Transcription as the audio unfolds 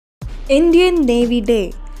Indian Navy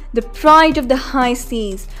Day, the pride of the high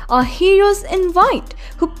seas, are heroes in white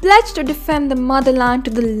who pledged to defend the motherland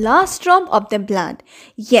to the last drop of their blood.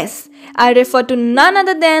 Yes, I refer to none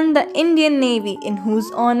other than the Indian Navy, in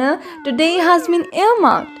whose honor today has been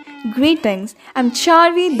earmarked. Greetings, I'm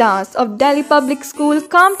Charvi Das of Delhi Public School,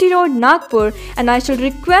 Kamptee Road, Nagpur, and I shall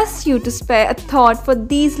request you to spare a thought for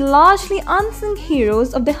these largely unsung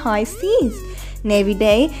heroes of the high seas. Navy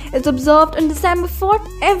Day is observed on December 4th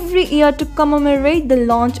every year to commemorate the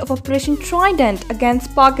launch of Operation Trident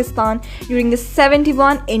against Pakistan during the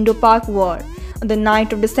 71 Indo-Pak War. On the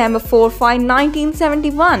night of December 4-5,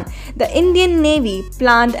 1971, the Indian Navy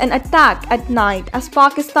planned an attack at night as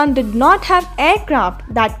Pakistan did not have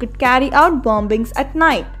aircraft that could carry out bombings at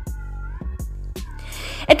night.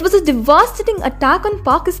 It was a devastating attack on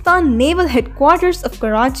Pakistan naval headquarters of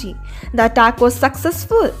Karachi. The attack was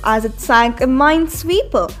successful as it sank a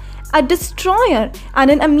minesweeper, a destroyer, and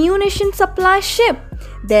an ammunition supply ship.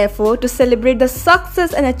 Therefore, to celebrate the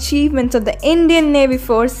success and achievements of the Indian Navy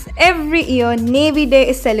Force, every year Navy Day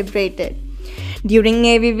is celebrated. During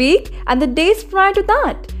Navy Week and the days prior to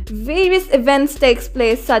that, various events take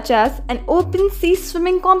place such as an open sea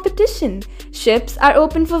swimming competition. Ships are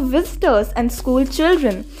open for visitors and school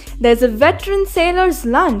children. There's a veteran sailors'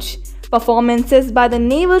 lunch. Performances by the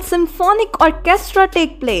Naval Symphonic Orchestra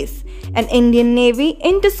take place. An Indian Navy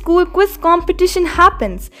inter-school quiz competition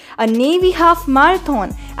happens, a Navy half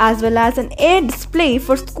marathon, as well as an air display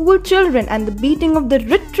for school children, and the beating of the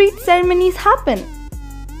retreat ceremonies happen.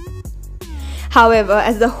 However,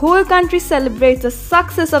 as the whole country celebrates the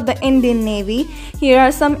success of the Indian Navy, here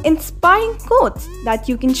are some inspiring quotes that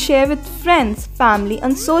you can share with friends, family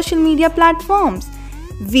on social media platforms.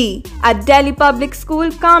 We at Delhi Public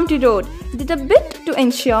School, Kamptee Road, did a bit to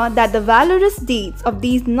ensure that the valorous deeds of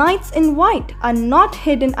these knights in white are not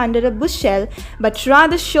hidden under a bushel, but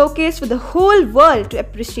rather showcased for the whole world to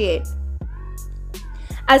appreciate.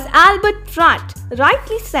 As Albert Pratt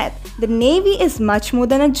rightly said, the Navy is much more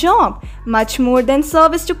than a job, much more than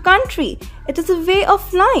service to country. It is a way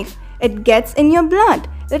of life. It gets in your blood.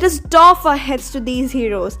 Let us doff our heads to these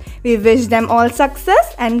heroes. We wish them all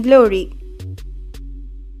success and glory.